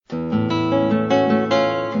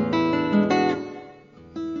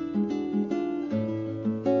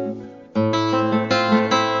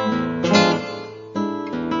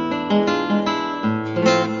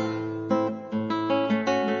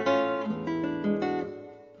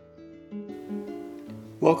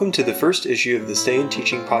Welcome to the first issue of the Stay in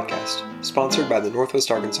Teaching podcast, sponsored by the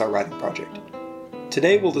Northwest Arkansas Writing Project.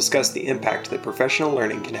 Today we'll discuss the impact that professional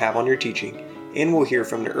learning can have on your teaching, and we'll hear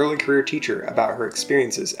from an early career teacher about her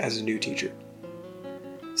experiences as a new teacher.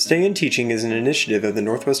 Stay in Teaching is an initiative of the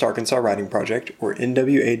Northwest Arkansas Writing Project, or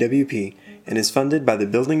NWAWP, and is funded by the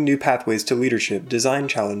Building New Pathways to Leadership Design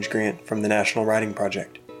Challenge grant from the National Writing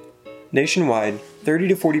Project. Nationwide, 30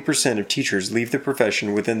 to 40% of teachers leave the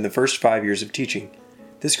profession within the first 5 years of teaching.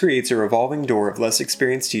 This creates a revolving door of less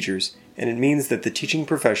experienced teachers, and it means that the teaching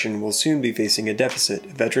profession will soon be facing a deficit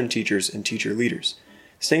of veteran teachers and teacher leaders.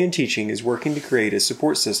 Stay in Teaching is working to create a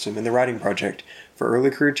support system in the Writing Project for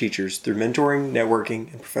early career teachers through mentoring,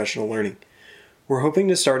 networking, and professional learning. We're hoping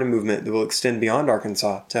to start a movement that will extend beyond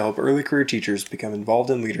Arkansas to help early career teachers become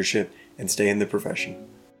involved in leadership and stay in the profession.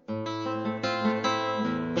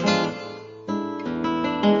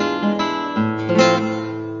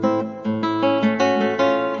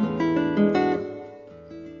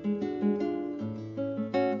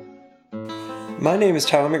 My name is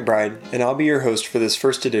Tyler McBride, and I'll be your host for this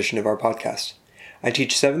first edition of our podcast. I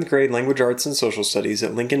teach 7th grade language arts and social studies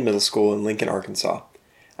at Lincoln Middle School in Lincoln, Arkansas.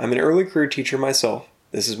 I'm an early career teacher myself.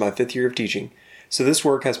 This is my 5th year of teaching, so this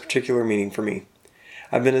work has particular meaning for me.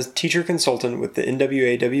 I've been a teacher consultant with the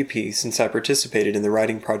NWAWP since I participated in the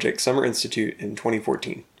Writing Project Summer Institute in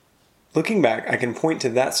 2014. Looking back, I can point to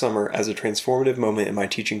that summer as a transformative moment in my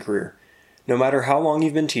teaching career. No matter how long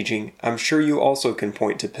you've been teaching, I'm sure you also can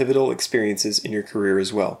point to pivotal experiences in your career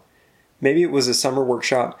as well. Maybe it was a summer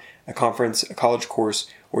workshop, a conference, a college course,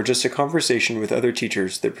 or just a conversation with other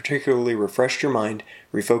teachers that particularly refreshed your mind,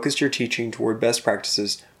 refocused your teaching toward best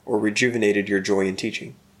practices, or rejuvenated your joy in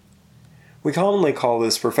teaching. We commonly call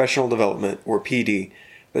this professional development, or PD,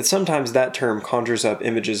 but sometimes that term conjures up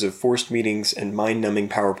images of forced meetings and mind-numbing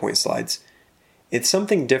PowerPoint slides. It's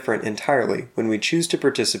something different entirely when we choose to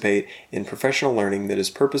participate in professional learning that is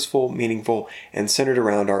purposeful, meaningful, and centered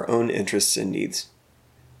around our own interests and needs.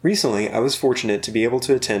 Recently, I was fortunate to be able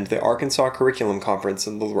to attend the Arkansas Curriculum Conference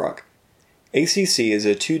in Little Rock. ACC is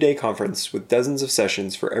a 2-day conference with dozens of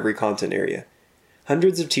sessions for every content area.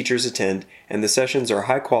 Hundreds of teachers attend, and the sessions are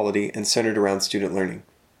high quality and centered around student learning.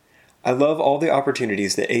 I love all the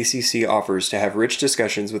opportunities that ACC offers to have rich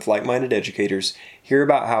discussions with like-minded educators, hear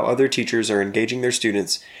about how other teachers are engaging their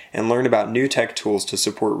students, and learn about new tech tools to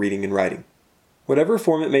support reading and writing. Whatever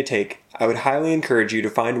form it may take, I would highly encourage you to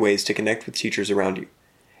find ways to connect with teachers around you.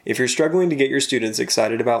 If you're struggling to get your students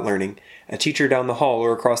excited about learning, a teacher down the hall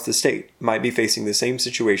or across the state might be facing the same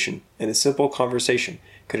situation, and a simple conversation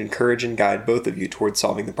could encourage and guide both of you towards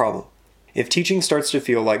solving the problem. If teaching starts to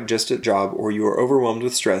feel like just a job or you are overwhelmed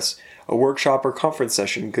with stress, a workshop or conference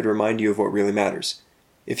session could remind you of what really matters.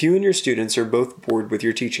 If you and your students are both bored with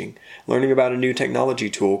your teaching, learning about a new technology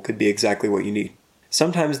tool could be exactly what you need.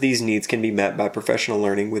 Sometimes these needs can be met by professional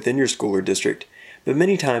learning within your school or district, but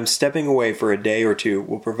many times stepping away for a day or two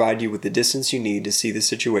will provide you with the distance you need to see the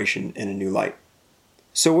situation in a new light.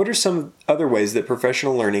 So what are some other ways that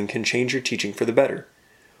professional learning can change your teaching for the better?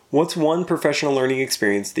 What's one professional learning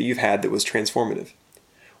experience that you've had that was transformative?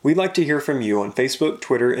 We'd like to hear from you on Facebook,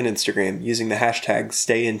 Twitter, and Instagram using the hashtag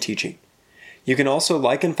StayInTeaching. You can also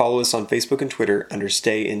like and follow us on Facebook and Twitter under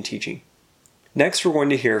Stay in Teaching. Next, we're going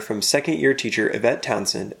to hear from second-year teacher Yvette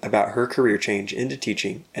Townsend about her career change into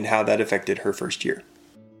teaching and how that affected her first year.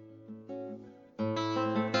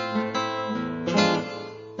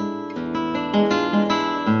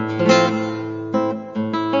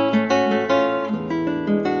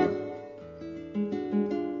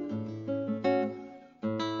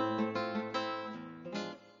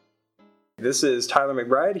 This is Tyler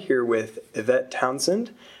McBride here with Yvette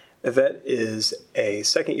Townsend. Yvette is a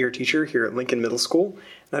second-year teacher here at Lincoln Middle School,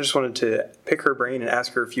 and I just wanted to pick her brain and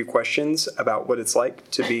ask her a few questions about what it's like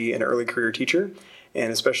to be an early career teacher,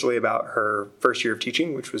 and especially about her first year of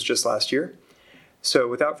teaching, which was just last year. So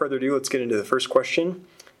without further ado, let's get into the first question.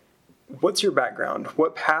 What's your background?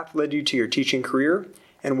 What path led you to your teaching career,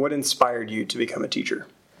 and what inspired you to become a teacher?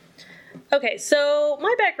 Okay, so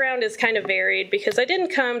my background is kind of varied because I didn't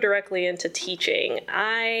come directly into teaching.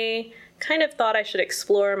 I kind of thought I should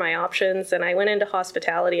explore my options, and I went into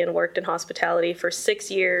hospitality and worked in hospitality for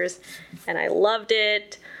 6 years, and I loved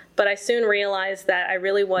it, but I soon realized that I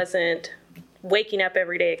really wasn't waking up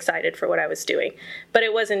every day excited for what I was doing, but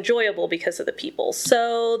it was enjoyable because of the people.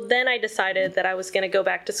 So then I decided that I was going to go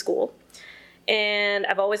back to school. And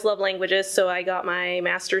I've always loved languages, so I got my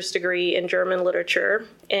master's degree in German literature.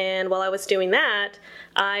 And while I was doing that,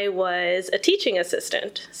 I was a teaching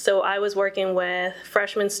assistant. So I was working with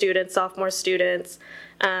freshman students, sophomore students,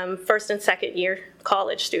 first and second year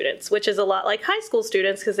college students, which is a lot like high school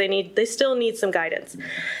students because they still need some guidance.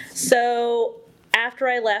 So after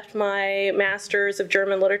I left my master's of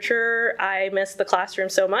German literature, I missed the classroom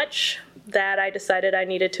so much that I decided I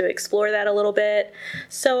needed to explore that a little bit.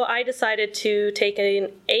 So I decided to take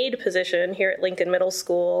an aide position here at Lincoln Middle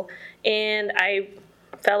School, and I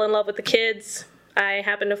fell in love with the kids. I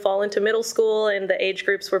happened to fall into middle school, and the age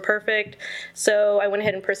groups were perfect. So I went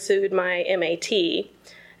ahead and pursued my MAT,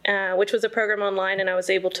 which was a program online, and I was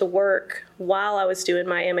able to work while I was doing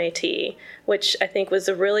my MAT, which I think was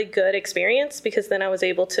a really good experience because then I was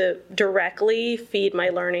able to directly feed my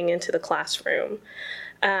learning into the classroom.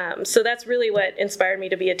 So that's really what inspired me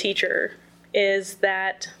to be a teacher, is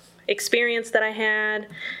that experience that I had.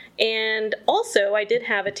 And also, I did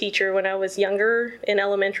have a teacher when I was younger in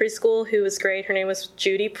elementary school who was great. Her name was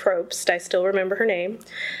Judy Probst. I still remember her name.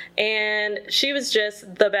 And she was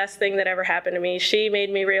just the best thing that ever happened to me. She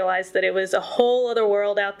made me realize that it was a whole other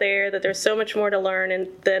world out there, that there's so much more to learn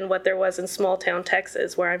than what there was in small town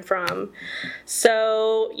Texas, where I'm from.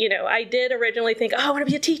 So, I did originally think, I want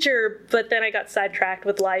to be a teacher, but then I got sidetracked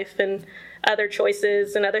with life and other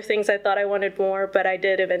choices and other things I thought I wanted more, but I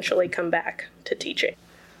did eventually come back to teaching.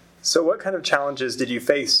 So what kind of challenges did you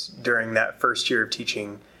face during that first year of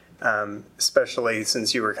teaching, especially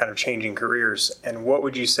since you were kind of changing careers? And what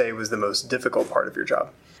would you say was the most difficult part of your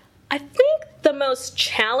job? I think the most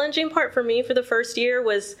challenging part for me for the first year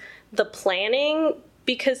was the planning,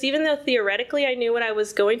 because even though theoretically I knew what I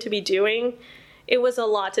was going to be doing, it was a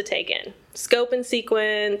lot to take in. Scope and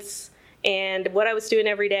sequence and what I was doing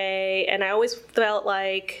every day, and I always felt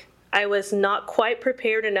like I was not quite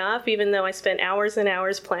prepared enough, even though I spent hours and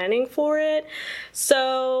hours planning for it.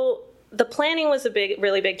 So the planning was a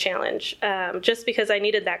really big challenge, just because I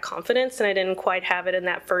needed that confidence, and I didn't quite have it in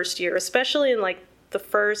that first year, especially in the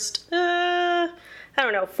first, 4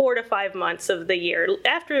 to 5 months of the year.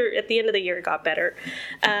 At the end of the year, it got better.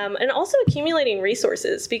 And also accumulating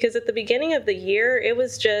resources, because at the beginning of the year, it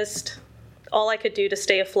was just all I could do to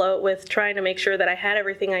stay afloat with trying to make sure that I had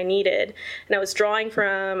everything I needed. And I was drawing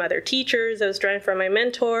from other teachers, I was drawing from my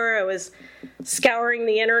mentor, I was scouring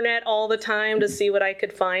the internet all the time to see what I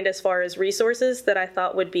could find as far as resources that I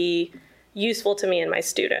thought would be useful to me and my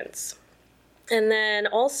students. And then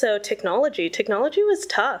also technology. Technology was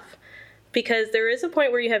tough because there is a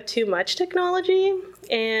point where you have too much technology,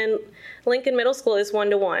 and Lincoln Middle School is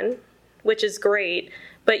 1-to-1, which is great,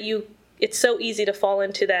 but it's so easy to fall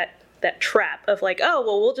into that trap of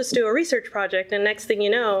we'll just do a research project, and next thing you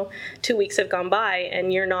know, 2 weeks have gone by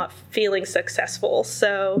and you're not feeling successful.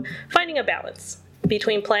 So finding a balance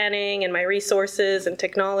between planning and my resources and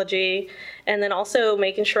technology, and then also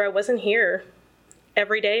making sure I wasn't here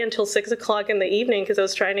every day until 6 o'clock in the evening because I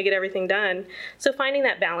was trying to get everything done. So finding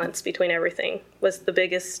that balance between everything was the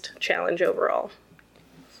biggest challenge overall.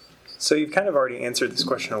 So you've kind of already answered this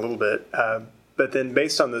question a little bit, but then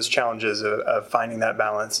based on those challenges of finding that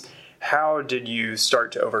balance, how did you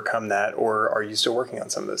start to overcome that, or are you still working on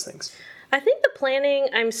some of those things? I think the planning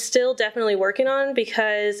I'm still definitely working on,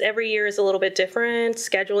 because every year is a little bit different.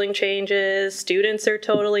 Scheduling changes, students are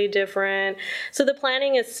totally different. So the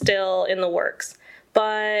planning is still in the works.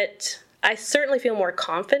 But I certainly feel more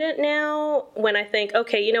confident now when I think,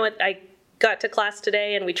 okay, you know what, I got to class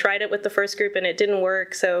today and we tried it with the first group and it didn't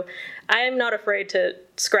work. So I am not afraid to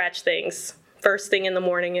scratch things first thing in the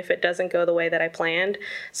morning if it doesn't go the way that I planned.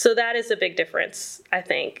 So that is a big difference, I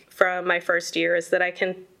think, from my first year, is that I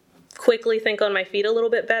can quickly think on my feet a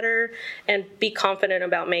little bit better and be confident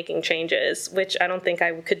about making changes, which I don't think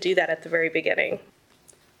I could do that at the very beginning.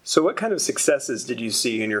 So what kind of successes did you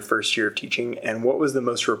see in your first year of teaching, and what was the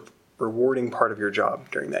most rewarding part of your job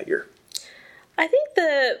during that year? I think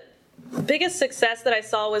the biggest success that I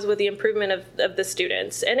saw was with the improvement of the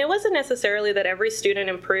students. And it wasn't necessarily that every student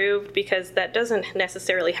improved, because that doesn't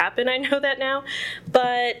necessarily happen, I know that now.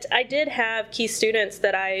 But I did have key students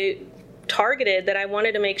that I targeted, that I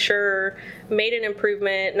wanted to make sure made an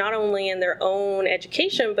improvement not only in their own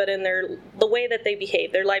education, but in the way that they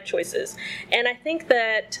behave, their life choices. And I think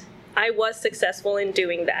that I was successful in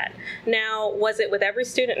doing that. Now, was it with every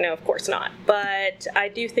student? No, of course not. But I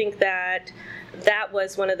do think that that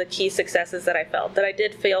was one of the key successes that I felt, that I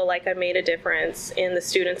did feel like I made a difference in the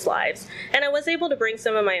students' lives. And I was able to bring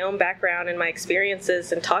some of my own background and my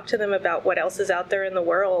experiences and talk to them about what else is out there in the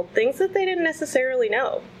world, things that they didn't necessarily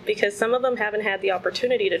know, because some of them haven't had the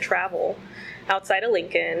opportunity to travel outside of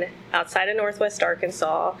Lincoln, outside of Northwest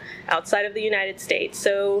Arkansas, outside of the United States.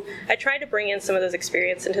 So I tried to bring in some of those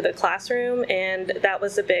experiences into the classroom, and that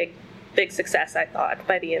was a big big success, I thought,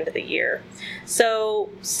 by the end of the year. So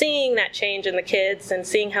seeing that change in the kids and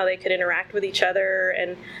seeing how they could interact with each other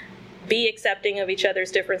and be accepting of each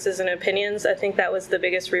other's differences and opinions, I think that was the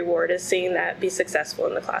biggest reward, is seeing that be successful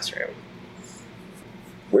in the classroom.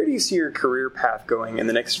 Where do you see your career path going in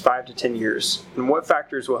the next 5 to 10 years? And what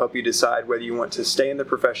factors will help you decide whether you want to stay in the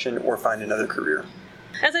profession or find another career?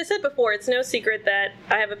 As I said before, it's no secret that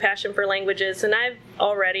I have a passion for languages, and I've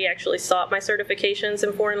already actually sought my certifications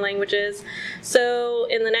in foreign languages. So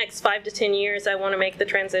in the next 5 to 10 years, I want to make the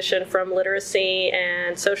transition from literacy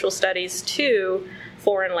and social studies to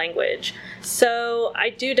foreign language. So I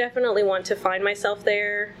do definitely want to find myself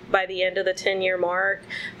there by the end of the 10-year mark.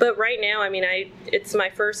 But right now, it's my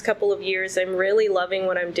first couple of years. I'm really loving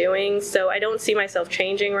what I'm doing, so I don't see myself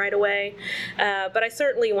changing right away. But I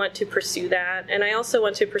certainly want to pursue that. And I also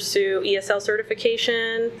want to pursue ESL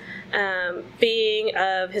certification. Being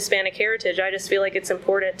of Hispanic heritage, I just feel like it's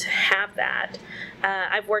important to have that.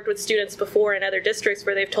 I've worked with students before in other districts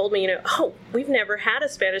where they've told me, oh, we've never had a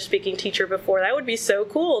Spanish-speaking teacher before. That would be so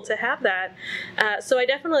cool to have that. So I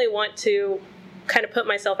definitely want to kind of put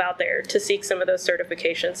myself out there to seek some of those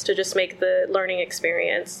certifications to just make the learning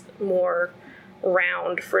experience more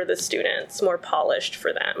round for the students, more polished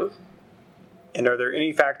for them. And are there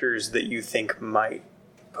any factors that you think might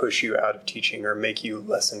push you out of teaching or make you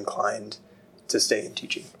less inclined to stay in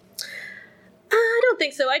teaching? I don't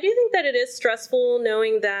think so. I do think that it is stressful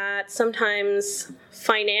knowing that sometimes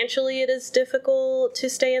financially it is difficult to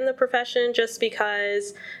stay in the profession, just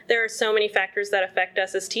because there are so many factors that affect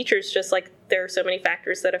us as teachers, just like there are so many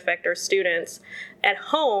factors that affect our students at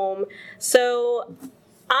home. So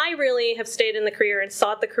I really have stayed in the career and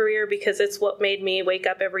sought the career because it's what made me wake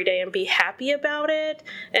up every day and be happy about it.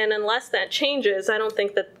 And unless that changes, I don't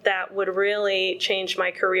think that that would really change my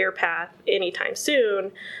career path anytime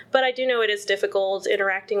soon. But I do know it is difficult.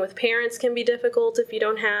 Interacting with parents can be difficult if you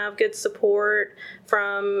don't have good support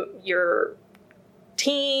from your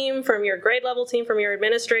team, from your grade level team, from your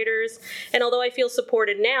administrators. And although I feel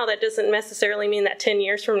supported now, that doesn't necessarily mean that 10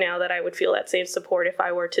 years from now that I would feel that same support if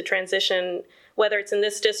I were to transition, whether it's in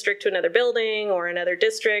this district to another building or another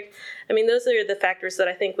district. Those are the factors that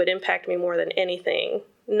I think would impact me more than anything.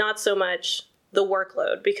 Not so much the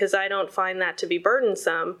workload, because I don't find that to be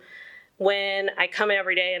burdensome when I come in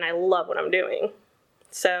every day and I love what I'm doing.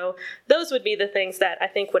 So those would be the things that I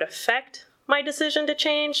think would affect my decision to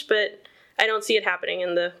change, but I don't see it happening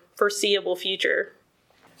in the foreseeable future.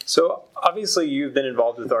 So obviously you've been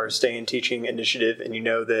involved with our Stay in Teaching initiative, and you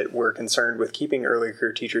know that we're concerned with keeping early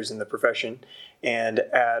career teachers in the profession. And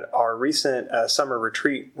at our recent summer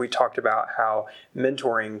retreat, we talked about how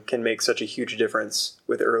mentoring can make such a huge difference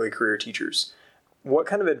with early career teachers. What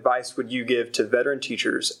kind of advice would you give to veteran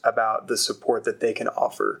teachers about the support that they can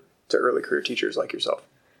offer to early career teachers like yourself?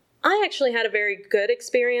 I actually had a very good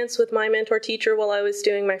experience with my mentor teacher while I was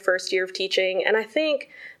doing my first year of teaching. And I think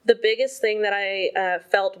the biggest thing that I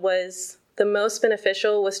felt was the most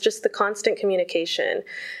beneficial was just the constant communication.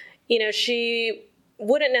 She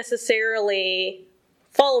wouldn't necessarily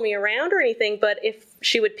follow me around or anything, but if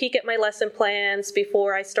she would peek at my lesson plans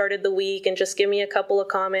before I started the week and just give me a couple of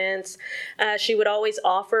comments, she would always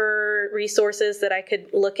offer resources that I could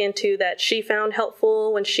look into that she found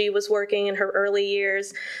helpful when she was working in her early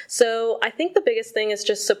years. So I think the biggest thing is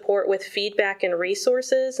just support with feedback and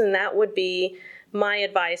resources, and that would be my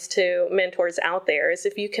advice to mentors out there, is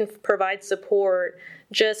if you can provide support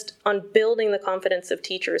just on building the confidence of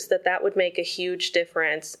teachers, that would make a huge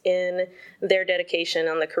difference in their dedication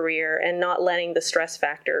on the career and not letting the stress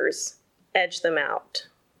factors edge them out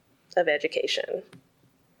of education.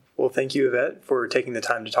 Well, thank you, Yvette, for taking the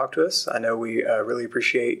time to talk to us. I know we really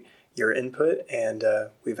appreciate your input, and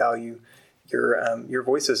we value your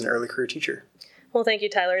voice as an early career teacher. Well, thank you,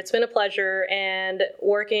 Tyler. It's been a pleasure, and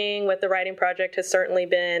working with the Writing Project has certainly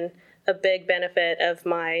been a big benefit of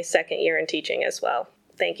my second year in teaching as well.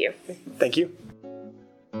 Thank you. Thank you.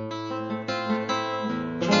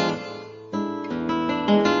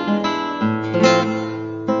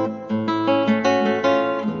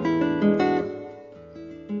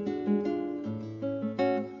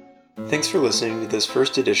 Thanks for listening to this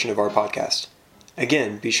first edition of our podcast.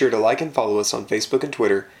 Again, be sure to like and follow us on Facebook and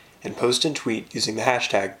Twitter, and post and tweet using the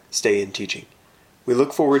hashtag #StayInTeaching. We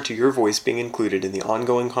look forward to your voice being included in the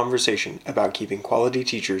ongoing conversation about keeping quality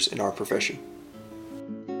teachers in our profession.